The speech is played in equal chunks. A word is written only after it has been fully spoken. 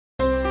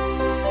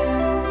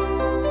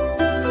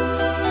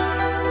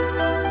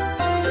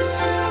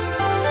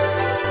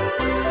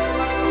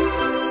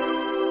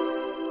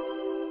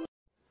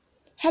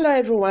Hello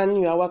everyone,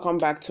 you are welcome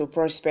back to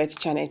Prospect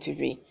Channel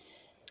TV.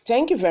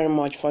 Thank you very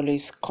much for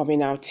this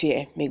coming out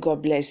here. May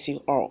God bless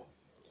you all.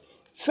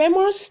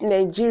 Famous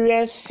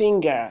Nigerian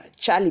singer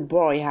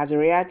Charly has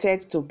reacted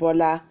to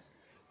Bola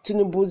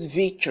Tinubu's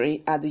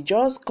victory at the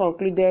just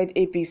concluded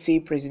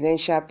APC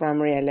presidential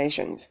primary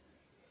elections.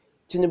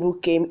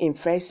 Tinubu came in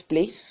first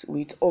place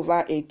with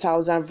over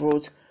 1,000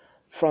 votes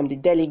from the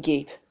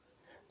delegate.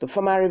 The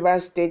former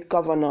Rivers State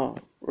Governor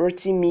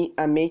Rotimi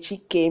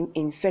Amechi came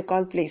in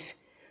second place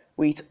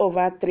with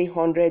over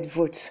 300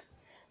 votes,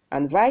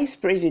 and Vice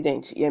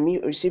President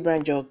Yemi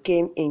Osinbajo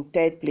came in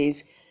third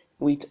place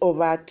with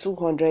over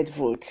 200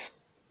 votes.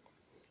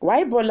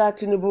 While Bola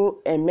Tinubu,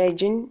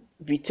 emerging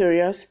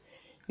victorious,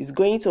 is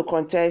going to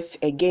contest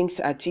against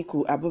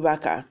Atiku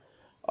Abubakar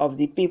of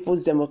the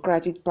People's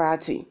Democratic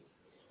Party,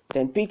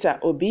 then Peter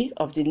Obi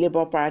of the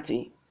Labour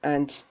Party,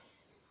 and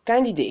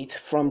candidates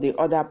from the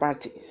other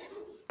parties.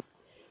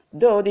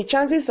 Though the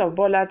chances of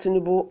Bola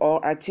Tinubu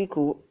or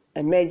Atiku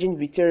emerging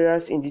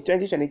victorious in the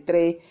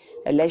 2023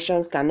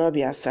 elections cannot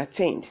be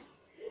ascertained,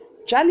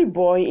 Charly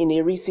in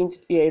a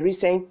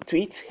recent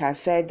tweet has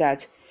said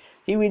that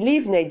he will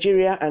leave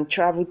Nigeria and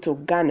travel to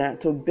Ghana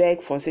to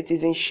beg for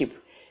citizenship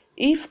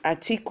if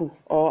Atiku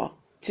or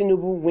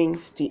Tinubu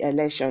wins the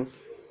election.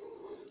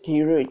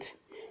 He wrote,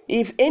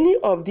 "If any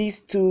of these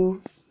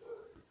two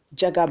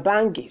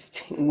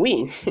jagabangists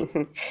win,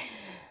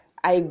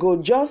 I go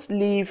just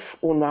leave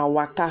una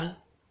waka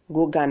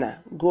go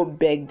Ghana, go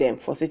beg them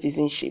for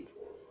citizenship.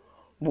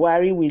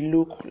 Buhari will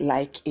look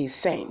like a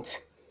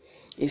saint,"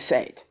 he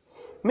said.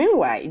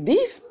 Meanwhile,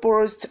 these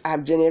posts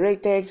have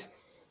generated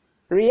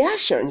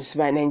reactions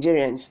by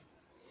Nigerians.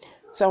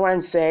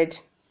 Someone said,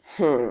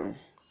 "I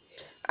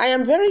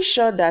am very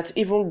sure that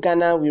even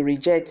Ghana will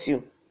reject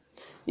you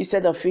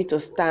instead of you to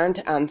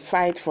stand and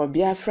fight for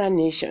Biafra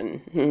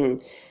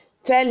nation.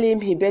 Tell him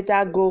he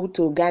better go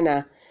to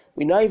Ghana.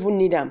 We don't even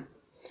need him.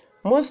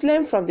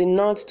 Muslim from the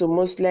north to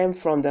Muslim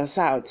from the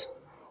south,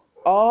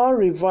 all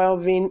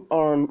revolving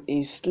on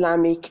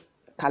Islamic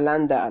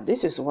calendar.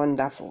 This is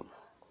wonderful.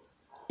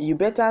 You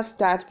better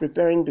start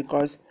preparing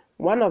because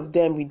one of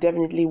them will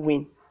definitely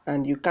win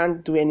and you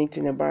can't do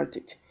anything about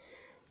it.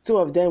 Two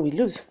of them will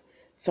lose,"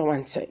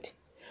 someone said.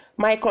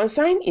 "My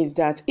concern is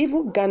that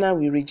even Ghana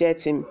will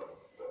reject him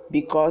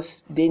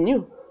because they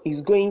knew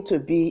he's going to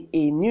be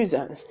a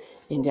nuisance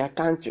in their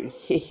country."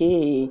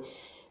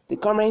 The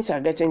comments are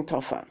getting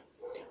tougher.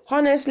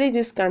 Honestly,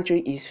 this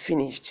country is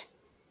finished.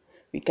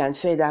 We can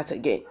say that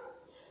again.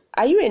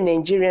 Are you a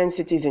Nigerian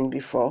citizen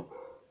before?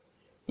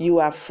 You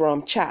are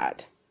from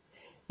Chad.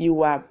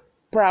 You are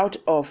proud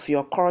of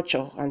your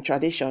culture and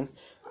tradition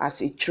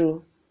as a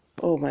true...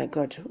 Oh my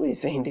God, who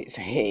is saying this?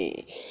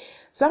 Hey.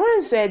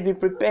 Someone said, "Be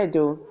prepared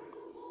though.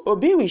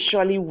 Obi will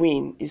surely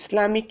win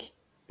Islamic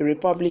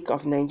Republic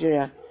of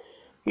Nigeria.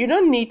 You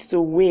don't need to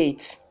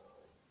wait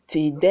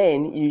till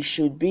then. You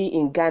should be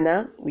in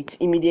Ghana with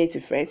immediate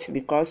effect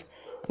because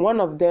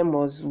one of them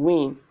must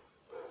win.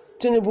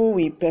 Tinubu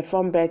will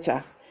perform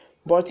better,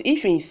 but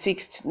if he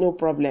insists, no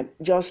problem.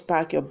 Just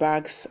pack your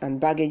bags and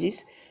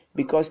baggages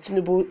because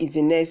Tinubu is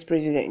the next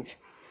president,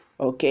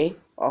 okay,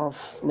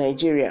 of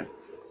Nigeria.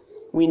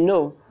 We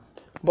know,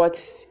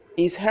 but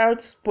his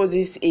health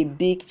poses a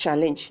big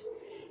challenge.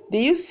 Do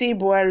you see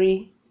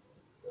Buhari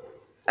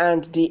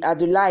and the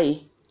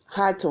Adulai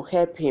had to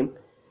help him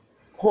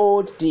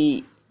hold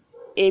the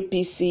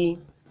APC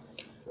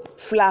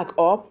flag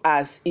up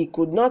as he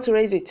could not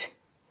raise it?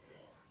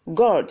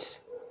 God,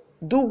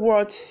 do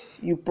what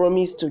you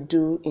promised to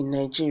do in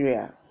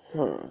Nigeria."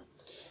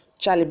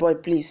 Charly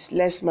please,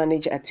 let's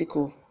manage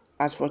Atiku.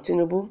 As for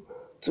Tinubu,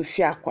 to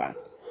Fiakwa.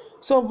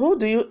 So who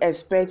do you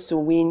expect to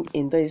win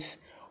in this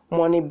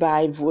money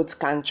buy vote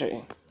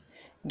country?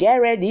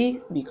 Get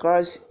ready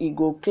because it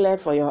go clear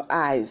for your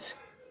eyes.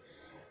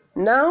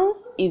 Now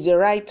is the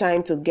right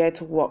time to get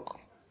to work.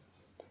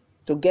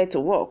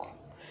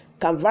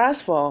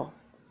 Canvass for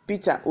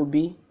Peter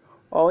Obi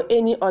or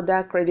any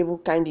other credible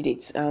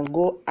candidates and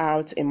go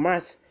out en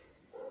masse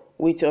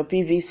with your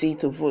PVC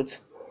to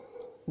vote.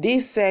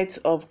 This set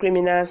of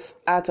criminals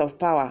out of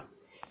power.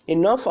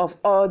 Enough of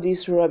all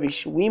this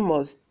rubbish. We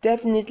must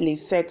definitely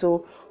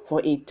settle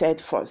for a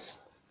third force.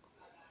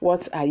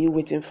 What are you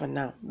waiting for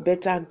now?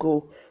 Better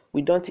go.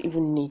 We don't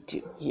even need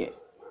you here.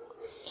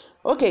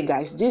 Okay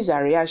guys, these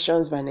are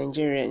reactions by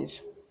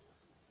Nigerians.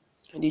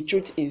 The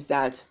truth is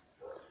that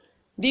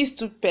these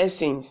two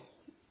persons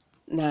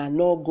na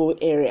no-go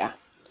area.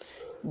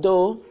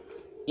 Though,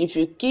 if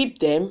you keep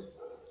them,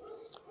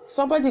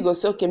 somebody go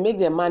say, okay, make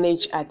them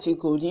manage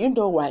Atiku. Do you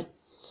know why?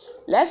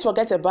 Let's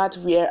forget about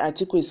where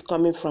Atiku is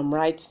coming from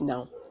right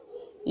now.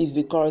 It's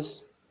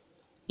because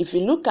if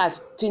you look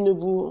at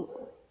Tinubu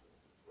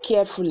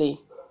carefully,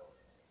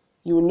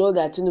 you will know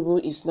that Tinubu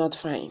is not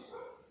fine.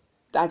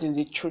 That is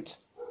the truth.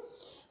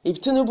 If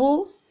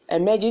Tinubu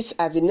emerges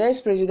as the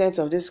next president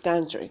of this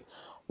country,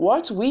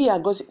 what we are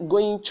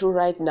going through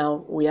right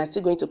now, we are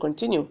still going to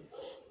continue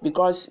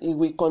because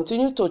we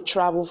continue to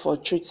travel for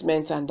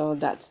treatment and all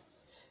that.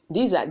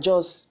 These are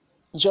just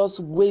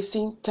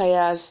wasting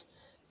tires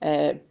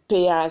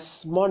pay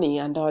us money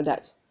and all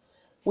that.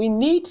 We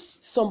need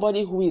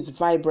somebody who is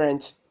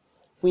vibrant.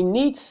 We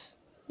need,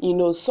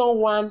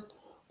 someone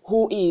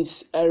who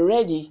is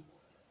ready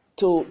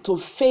to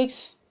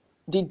face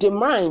the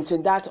demands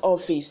in that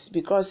office,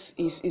 because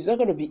it's not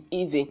going to be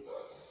easy.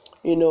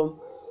 We don't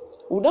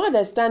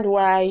understand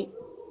why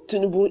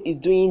Tinubu is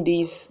doing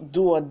this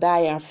do or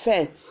die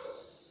affair.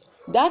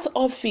 That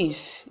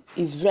office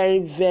is very,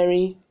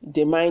 very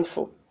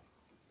demandful.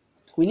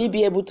 Will he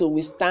be able to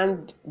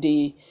withstand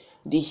the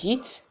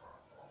heat?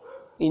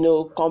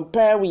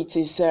 Compare with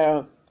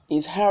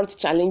his health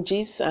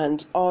challenges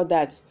and all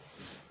that.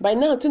 By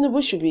now,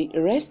 Tinubu should be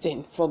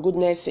resting, for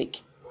goodness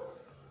sake.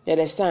 You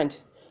understand?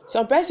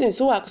 Some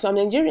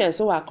Nigerians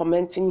who are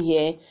commenting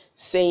here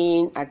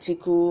saying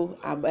Atiku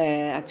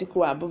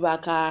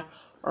Abubakar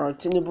or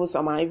Tinubu,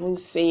 some are even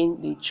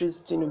saying they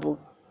choose Tinubu.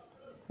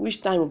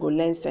 Which time we go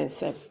learn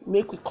sense?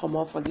 Make we come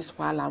up for this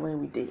wahala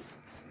when we dey.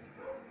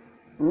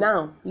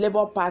 Now,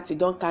 Labour Party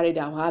don't carry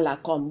their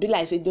wahala come. Be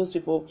like say those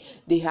people,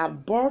 they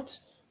have brought,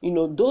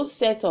 those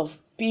set of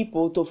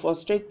people to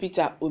frustrate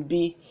Peter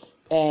Obi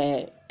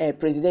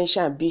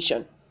presidential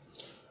ambition.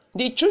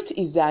 The truth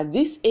is that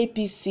this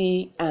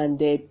APC and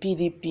the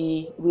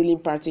PDP ruling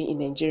party in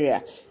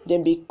Nigeria, they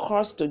be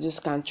curse to this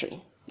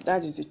country.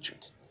 That is the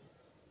truth.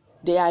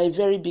 They are a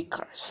very big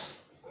curse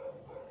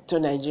to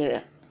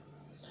Nigeria.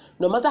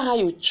 No matter how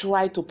you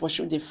try to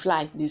pursue the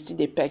fly, they still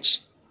they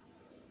perch.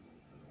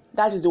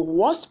 That is the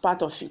worst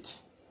part of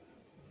it.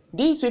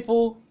 These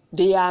people,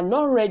 they are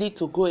not ready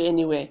to go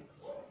anywhere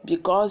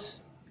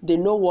because they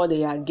know what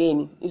they are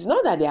gaining. It's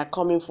not that they are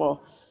coming for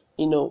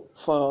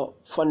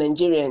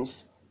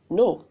Nigerians.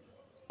 No,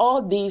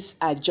 all these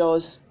are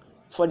just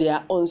for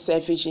their own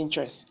selfish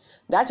interests.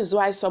 That is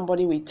why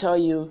somebody will tell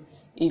you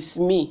it's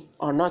me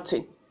or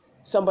nothing.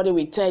 Somebody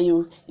will tell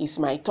you it's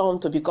my turn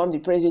to become the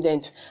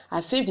president,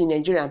 as if the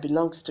Nigerian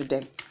belongs to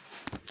them.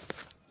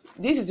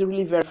 This is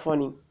really very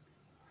funny.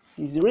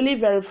 It's really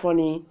very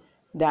funny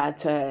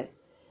that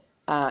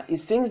it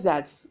seems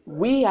that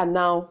we are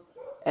now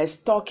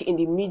stuck in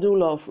the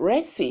middle of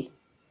Red Sea.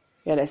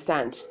 You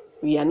understand?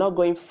 We are not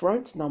going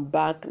front, nor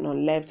back, nor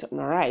left,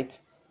 nor right.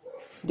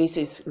 This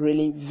is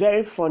really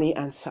very funny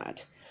and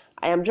sad.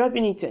 I am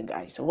dropping it here,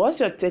 guys. So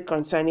what's your take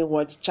concerning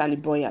what Charly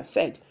Boy have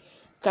said?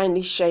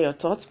 Kindly share your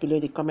thoughts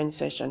below the comment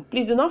section.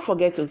 Please do not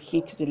forget to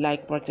hit the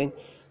like button.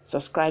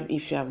 Subscribe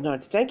if you have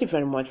not. Thank you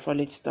very much for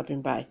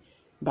stopping by.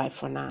 Bye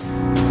for now.